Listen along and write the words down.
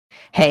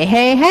Hey,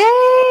 hey,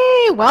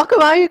 hey!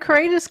 Welcome, all you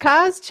courageous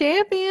cause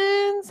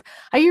champions.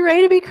 Are you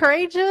ready to be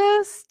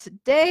courageous?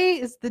 Today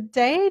is the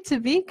day to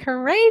be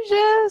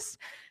courageous.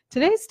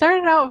 Today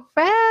started out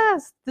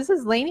fast. This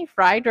is Lainey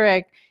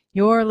Friedrich.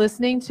 You're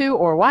listening to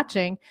or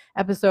watching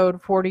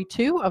episode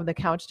 42 of the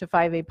Couch to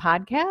 5A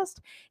podcast.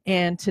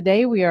 And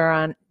today we are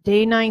on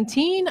day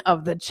 19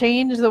 of the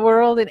Change the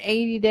World in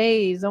 80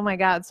 Days. Oh my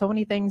God, so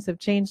many things have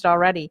changed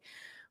already.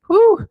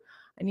 Whew!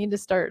 I need to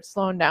start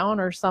slowing down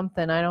or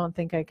something. I don't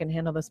think I can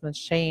handle this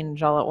much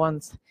change all at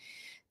once.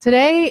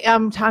 Today,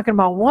 I'm talking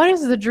about what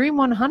is the Dream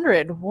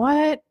 100?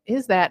 What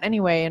is that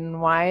anyway, and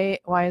why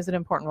is it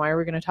important? Why are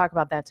we going to talk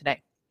about that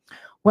today?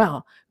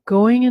 Well,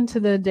 going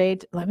into the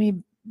date, let me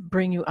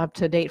bring you up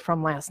to date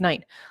from last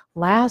night.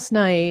 Last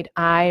night,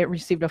 I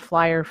received a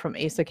flyer from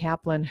Asa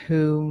Kaplan,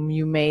 whom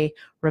you may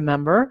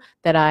remember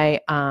that I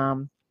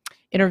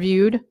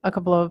interviewed a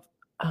couple of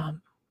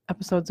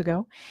episodes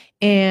ago,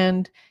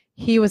 and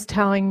he was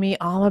telling me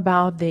all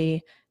about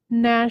the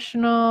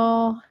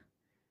National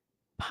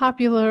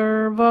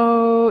Popular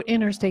Vote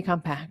Interstate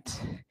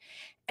Compact.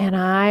 And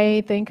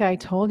I think I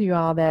told you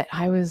all that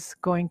I was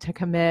going to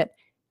commit,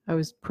 I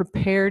was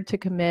prepared to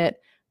commit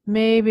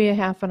maybe a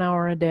half an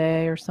hour a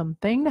day or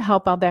something to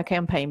help out that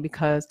campaign,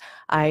 because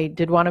I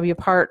do want to be a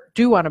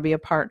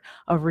part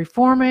of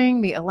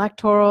reforming the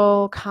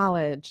Electoral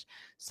College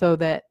so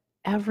that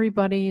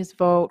everybody's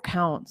vote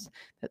counts.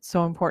 That's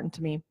so important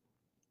to me.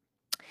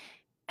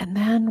 And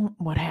then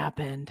what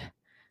happened?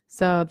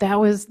 So that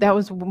was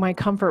my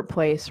comfort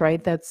place,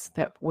 right?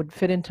 That would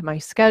fit into my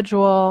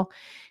schedule.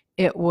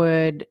 It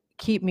would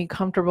keep me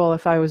comfortable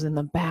if I was in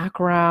the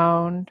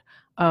background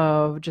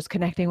of just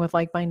connecting with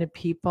like-minded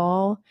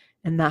people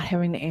and not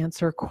having to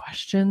answer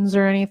questions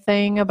or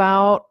anything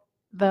about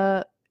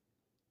the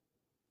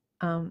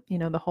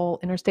the whole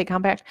interstate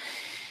compact.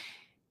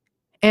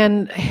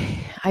 And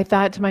I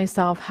thought to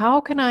myself, how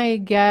can I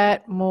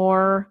get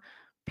more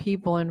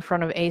people in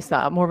front of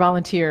Asa, more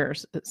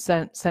volunteers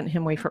sent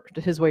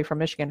his way from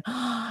Michigan?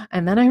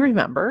 And then I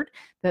remembered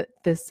that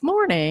this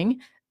morning,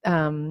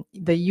 the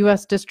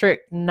U.S.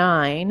 District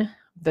 9,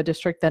 the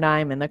district that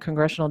I'm in, the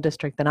congressional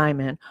district that I'm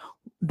in,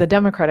 the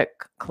Democratic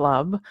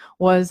Club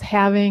was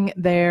having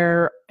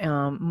their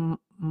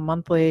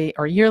monthly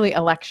or yearly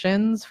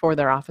elections for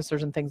their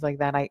officers and things like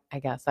that. I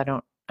guess I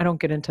don't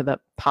get into the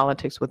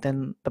politics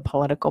within the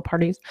political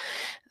parties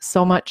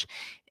so much.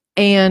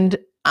 And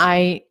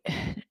I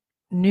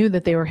knew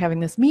that they were having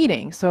this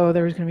meeting. So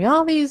there was going to be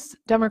all these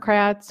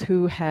Democrats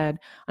who a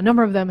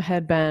number of them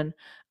had been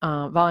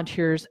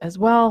volunteers as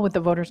well with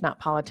the Voters Not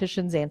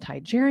Politicians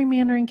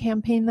anti-gerrymandering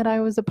campaign that I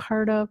was a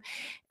part of.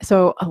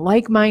 So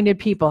like-minded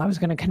people, I was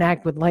going to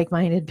connect with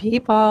like-minded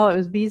people. It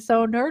would be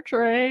so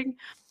nurturing.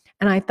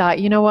 And I thought,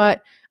 you know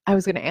what? I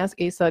was going to ask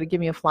Asa to give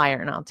me a flyer,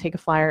 and I'll take a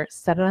flyer,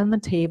 set it on the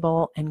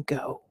table, and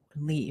go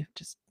and leave.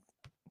 Just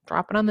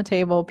drop it on the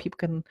table. People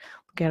can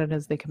look at it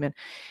as they come in.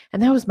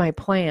 And that was my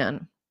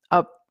plan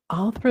up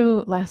all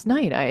through last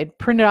night. I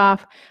printed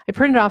off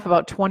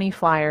about 20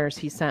 flyers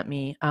he sent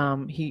me.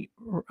 He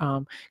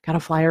got a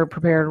flyer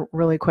prepared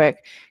really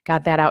quick,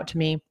 got that out to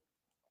me.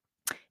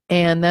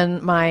 And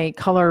then my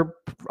color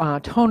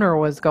toner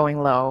was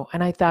going low.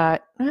 And I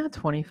thought,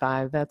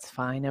 25, that's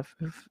fine.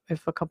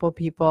 If a couple of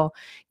people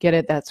get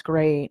it, that's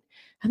great.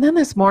 And then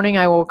this morning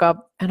I woke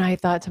up and I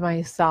thought to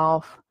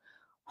myself,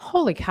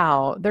 holy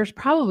cow, there's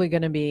probably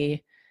going to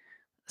be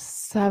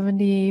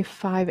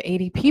 75,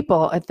 80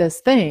 people at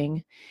this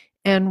thing.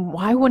 And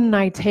why wouldn't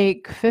I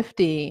take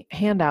 50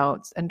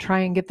 handouts and try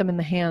and get them in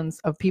the hands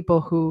of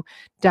people who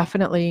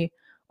definitely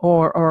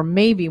or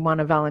maybe want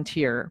to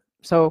volunteer?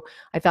 So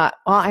I thought,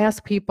 well, I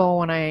ask people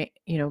when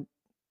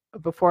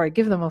before I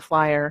give them a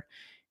flyer,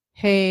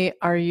 hey,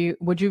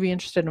 would you be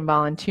interested in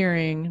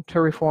volunteering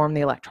to reform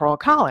the Electoral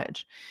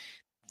College?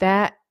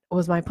 That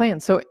was my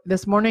plan. So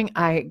this morning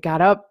I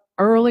got up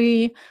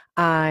early.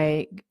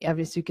 As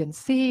you can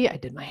see, I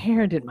did my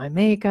hair, did my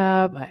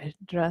makeup, I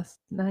dressed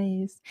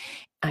nice.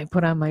 I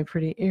put on my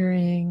pretty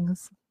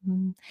earrings,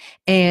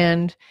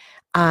 and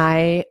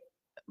I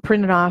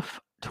printed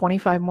off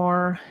 25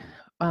 more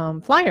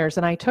flyers,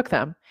 and I took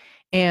them.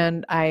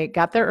 And I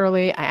got there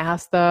early. I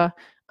asked the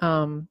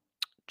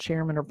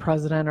chairman or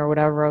president or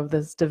whatever of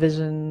this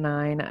Division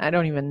 9. I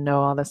don't even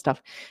know all this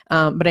stuff.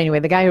 But anyway,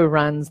 the guy who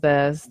runs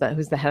who's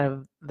the head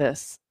of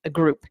this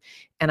group,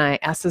 and I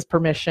asked his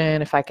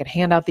permission if I could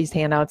hand out these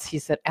handouts. He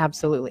said,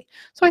 absolutely.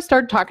 So I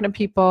started talking to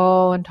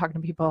people.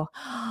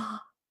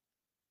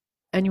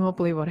 And you won't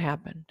believe what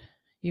happened.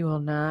 You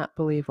will not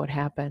believe what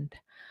happened.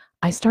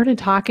 I started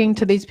talking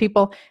to these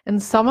people,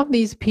 and some of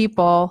these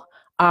people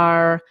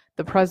are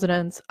the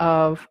presidents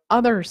of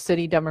other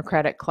city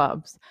Democratic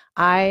clubs.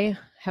 I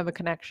have a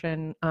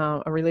connection,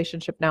 a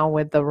relationship now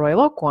with the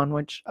Royal Oak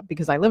one,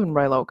 because I live in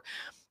Royal Oak,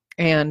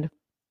 and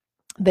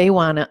they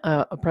want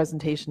a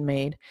presentation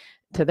made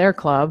to their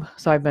club.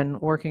 So I've been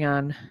working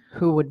on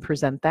who would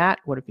present that.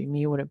 Would it be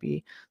me? Would it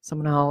be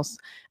someone else?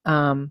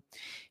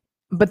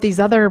 But these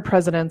other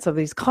presidents of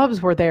these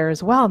clubs were there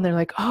as well. And they're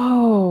like,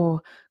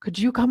 oh, could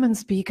you come and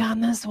speak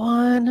on this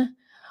one?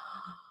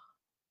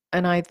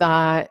 And I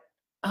thought,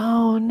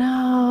 oh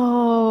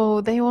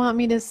no, they want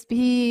me to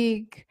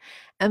speak.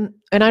 And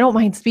I don't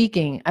mind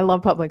speaking. I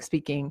love public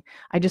speaking.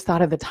 I just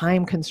thought of the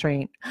time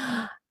constraint.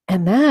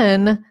 And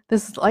then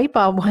this light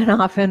bulb went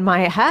off in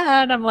my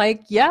head. I'm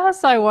like,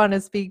 yes, I want to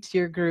speak to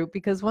your group,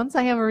 because once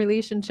I have a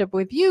relationship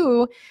with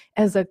you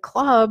as a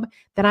club,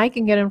 then I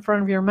can get in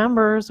front of your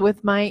members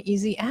with my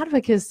Easy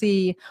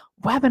Advocacy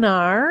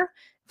webinar,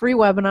 free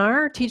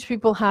webinar, teach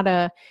people how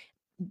to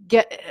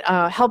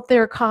help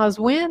their cause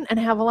win and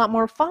have a lot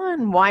more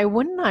fun. Why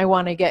wouldn't I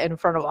want to get in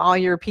front of all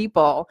your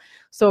people?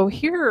 So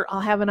here I'll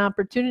have an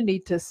opportunity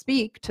to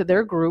speak to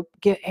their group,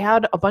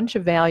 add a bunch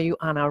of value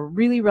on a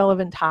really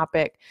relevant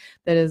topic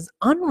that is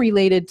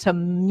unrelated to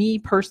me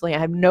personally. I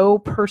have no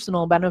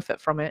personal benefit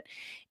from it.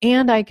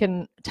 And I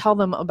can tell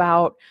them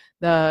about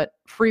the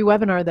free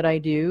webinar that I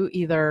do.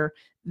 Either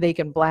they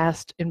can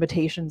blast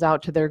invitations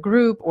out to their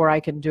group, or I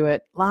can do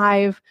it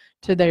live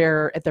at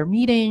their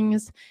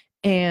meetings.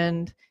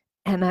 And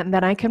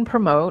then I can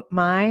promote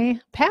my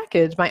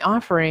package, my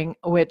offering,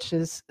 which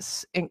is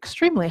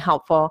extremely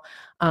helpful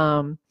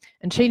and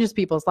changes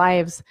people's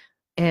lives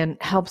and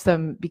helps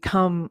them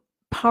become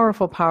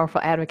powerful, powerful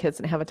advocates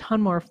and have a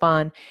ton more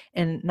fun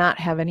and not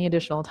have any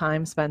additional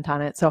time spent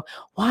on it. So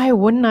why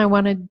wouldn't I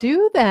want to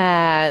do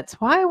that?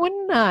 Why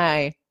wouldn't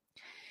I?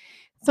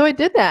 So I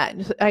did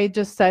that. I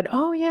just said,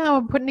 oh yeah,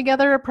 I'm putting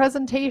together a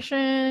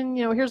presentation.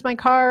 Here's my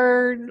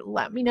card.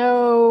 Let me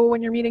know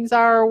when your meetings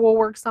are. We'll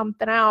work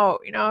something out.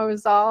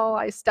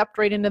 I stepped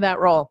right into that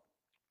role.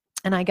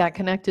 And I got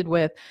connected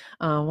with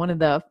one of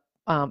the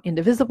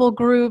indivisible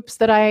groups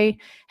that I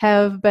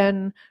have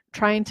been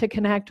trying to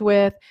connect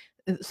with.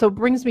 So it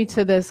brings me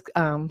to this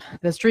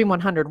Dream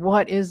 100.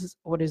 What is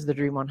the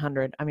Dream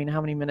 100? I mean,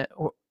 how many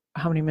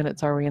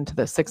minutes are we into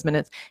this? 6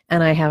 minutes.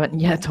 And I haven't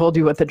yet told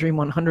you what the Dream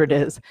 100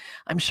 is.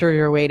 I'm sure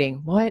you're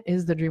waiting. What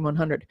is the Dream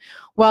 100?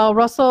 Well,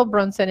 Russell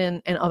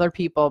Brunson and other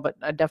people, but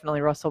definitely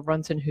Russell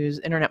Brunson, whose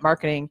internet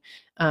marketing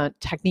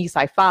techniques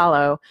I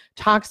follow,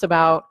 talks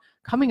about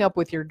coming up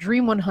with your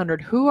Dream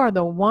 100. Who are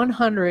the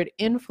 100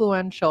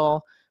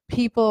 influential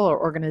people or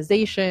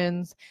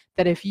organizations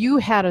that if you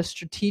had a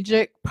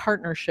strategic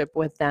partnership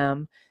with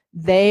them,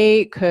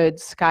 they could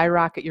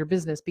skyrocket your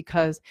business?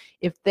 Because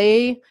if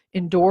they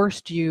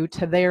endorsed you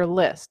to their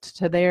list,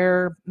 to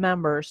their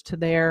members, to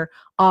their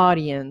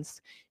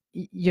audience,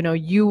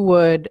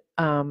 their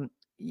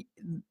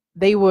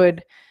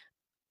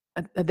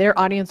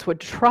audience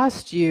would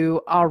trust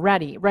you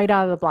already right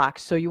out of the block.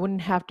 So you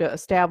wouldn't have to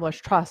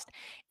establish trust,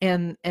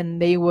 and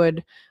they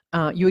would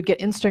you would get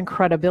instant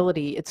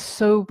credibility. It's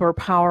super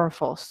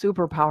powerful,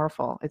 super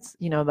powerful. It's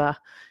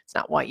it's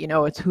not what you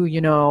know, it's who you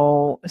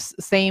know.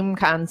 Same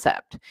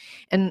concept.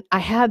 And I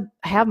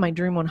have my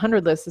Dream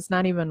 100 list. It's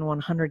not even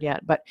 100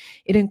 yet, but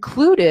it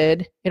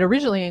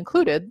originally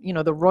included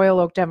the Royal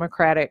Oak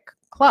Democratic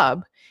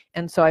Club.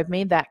 And so I've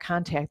made that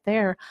contact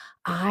there.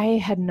 I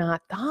had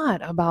not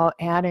thought about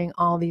adding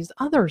all these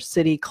other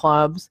city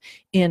clubs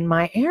in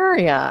my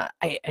area.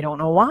 I don't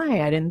know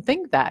why I didn't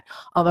think that.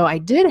 Although I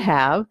did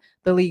have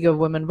the League of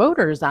Women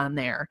Voters on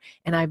there.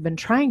 And I've been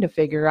trying to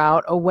figure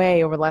out a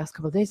way over the last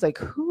couple of days, like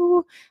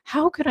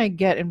how could I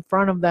get in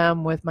front of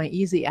them with my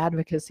Easy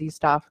Advocacy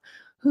stuff?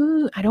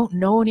 I don't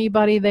know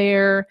anybody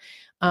there.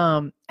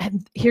 And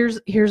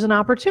here's an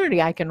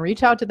opportunity. I can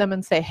reach out to them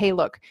and say, hey,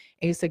 look,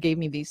 Asa gave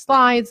me these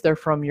slides. They're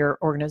from your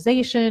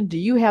organization. Do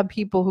you have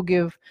people who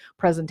give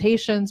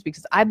presentations?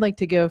 Because I'd like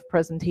to give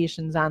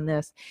presentations on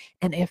this.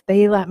 And if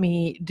they let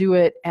me do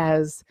it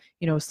as,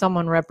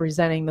 someone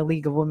representing the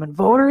League of Women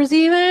Voters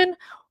even,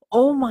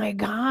 oh my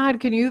God,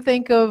 can you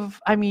think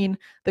of,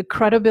 the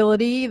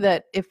credibility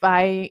that if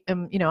I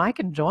am, I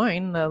can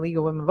join the League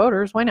of Women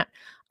Voters. Why not?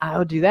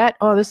 I'll do that.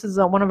 Oh, this is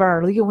one of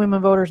our League of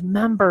Women Voters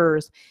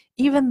members.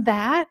 Even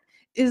that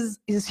is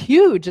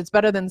huge. It's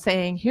better than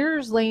saying,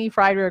 here's Lainey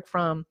Friedrich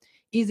from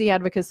Easy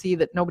Advocacy,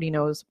 that nobody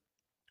knows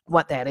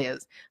what that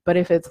is. But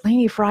if it's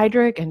Lainey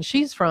Friedrich and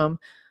she's from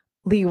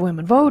League of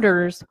Women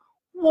Voters,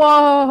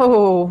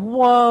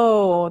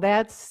 whoa,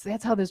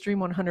 that's how this Dream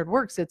 100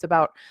 works. It's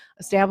about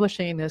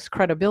establishing this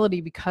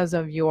credibility because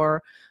of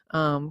your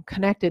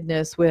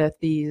connectedness with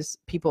these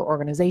people,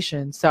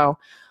 organizations. So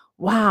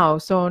wow.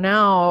 So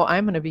now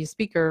I'm going to be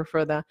speaker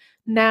for the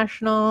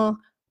National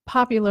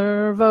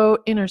Popular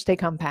Vote Interstate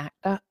Compact.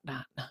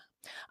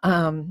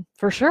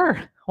 For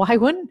sure. Why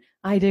wouldn't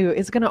I do?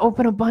 It's going to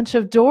open a bunch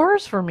of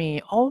doors for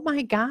me. Oh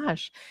my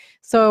gosh.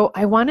 So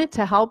I wanted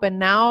to help, and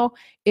now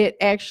it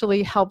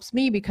actually helps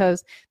me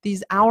because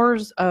these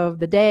hours of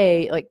the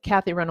day, like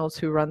Kathy Reynolds,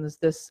 who runs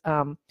this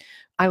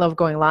I Love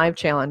Going Live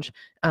challenge,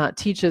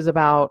 teaches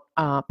about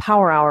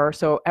Power Hour.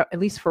 So at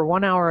least for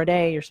 1 hour a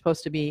day, you're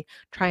supposed to be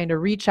trying to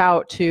reach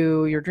out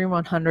to your Dream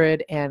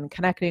 100 and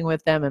connecting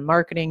with them and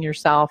marketing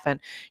yourself and,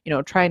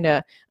 trying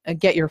to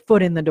get your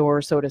foot in the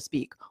door, so to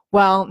speak.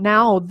 Well,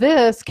 now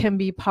this can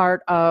be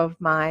part of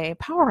my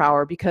Power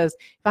Hour, because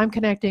if I'm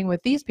connecting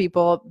with these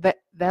people,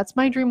 that's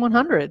my Dream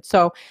 100.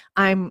 So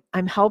I'm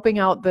helping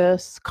out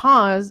this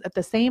cause at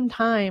the same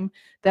time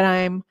that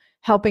I'm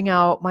helping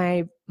out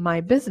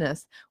my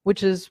business,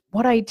 which is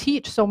what I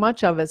teach so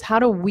much of, is how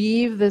to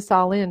weave this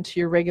all into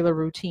your regular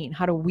routine,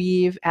 how to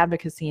weave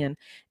advocacy in.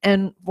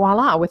 And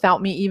voila,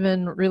 without me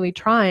even really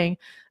trying,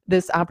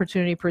 this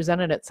opportunity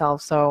presented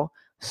itself. So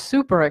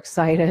super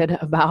excited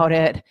about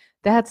it.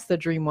 That's the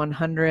Dream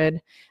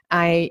 100.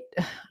 Write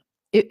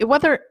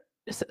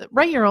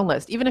your own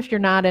list, even if you're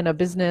not in a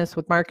business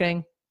with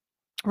marketing.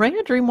 Write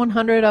a Dream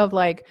 100 of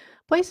like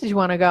places you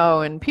want to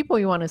go and people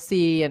you want to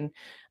see and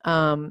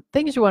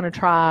things you want to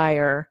try,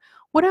 or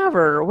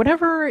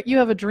whatever you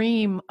have a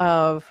dream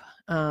of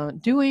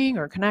doing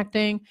or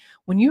connecting.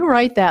 When you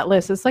write that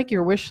list, it's like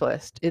your wish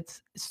list.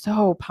 It's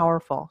so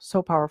powerful,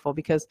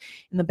 because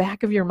in the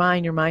back of your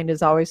mind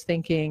is always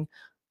thinking,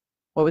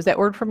 what was that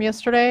word from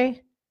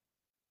yesterday?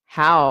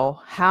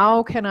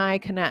 How can I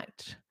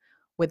connect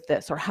with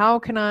this? Or how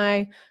can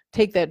I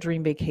take that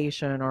dream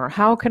vacation? Or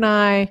how can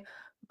I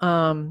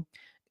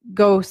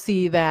go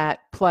see that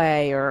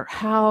play? Or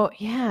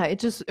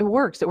it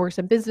works. It works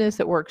in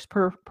business. It works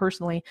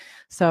personally.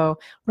 So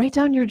write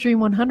down your Dream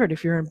 100.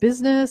 If you're in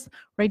business,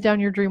 write down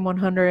your Dream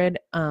 100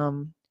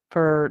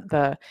 for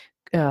the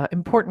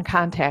important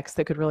contacts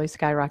that could really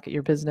skyrocket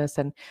your business.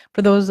 And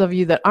for those of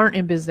you that aren't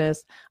in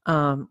business,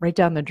 write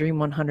down the Dream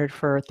 100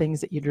 for things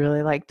that you'd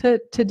really like to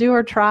do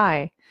or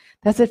try.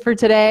 That's it for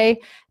today.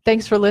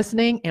 Thanks for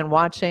listening and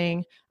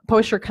watching.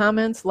 Post your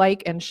comments,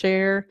 like and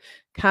share.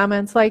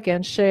 Comments, like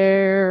and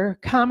share.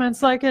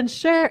 Comments, like and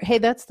share. Hey,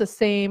 that's the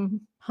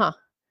same.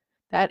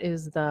 That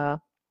is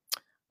the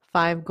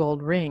 5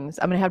 gold rings.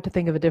 I'm going to have to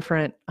think of a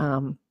different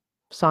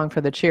song for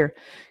the cheer.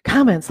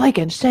 Comments, like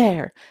and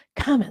share.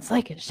 Comments,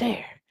 like and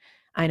share.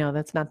 I know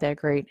that's not that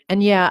great.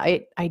 And yeah,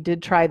 I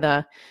did try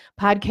the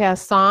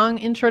podcast song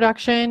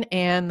introduction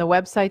and the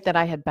website that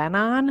I had been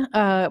on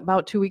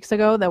about 2 weeks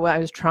ago, that I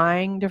was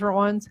trying different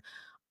ones.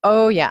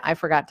 Oh yeah, I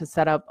forgot to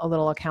set up a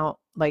little account,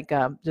 like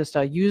just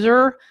a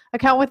user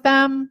account with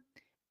them.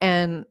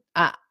 And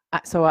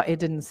so it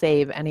didn't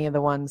save any of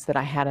the ones that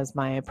I had as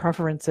my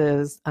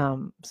preferences.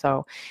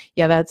 So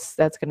yeah, that's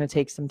going to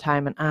take some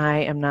time, and I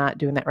am not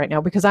doing that right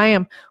now because I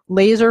am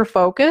laser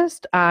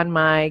focused on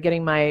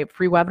getting my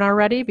free webinar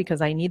ready,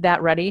 because I need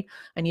that ready.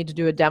 I need to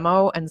do a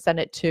demo and send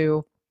it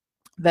to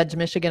Veg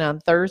Michigan on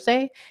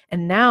Thursday.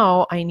 And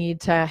now I need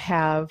to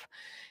have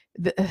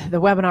the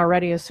webinar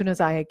ready as soon as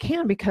I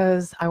can,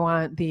 because I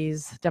want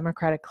these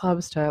Democratic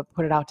clubs to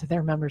put it out to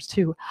their members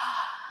too.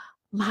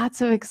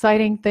 Lots of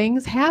exciting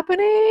things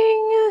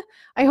happening.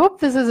 I hope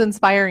this is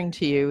inspiring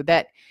to you,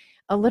 that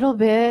a little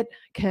bit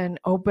can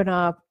open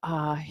up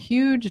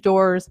huge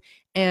doors.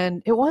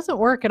 And it wasn't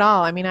work at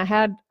all. I mean, I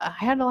had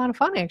a lot of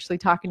fun actually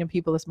talking to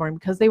people this morning,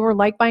 because they were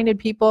like-minded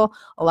people.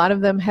 A lot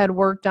of them had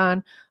worked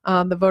on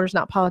the Voters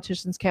Not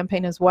Politicians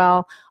campaign as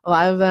well. A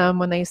lot of them,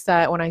 when I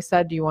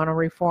said, do you want to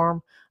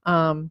reform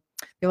the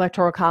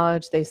Electoral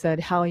College, they said,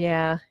 hell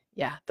yeah.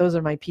 Yeah, those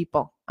are my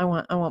people. I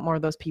want more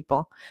of those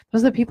people.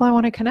 Those are the people I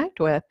want to connect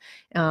with.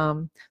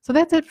 So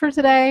that's it for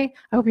today.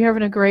 I hope you're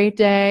having a great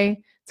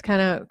day.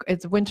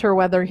 It's winter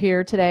weather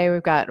here today.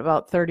 We've got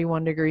about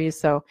 31 degrees.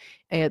 So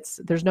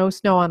there's no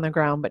snow on the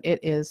ground, but it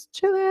is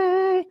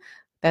chilly.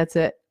 That's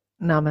it.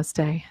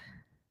 Namaste.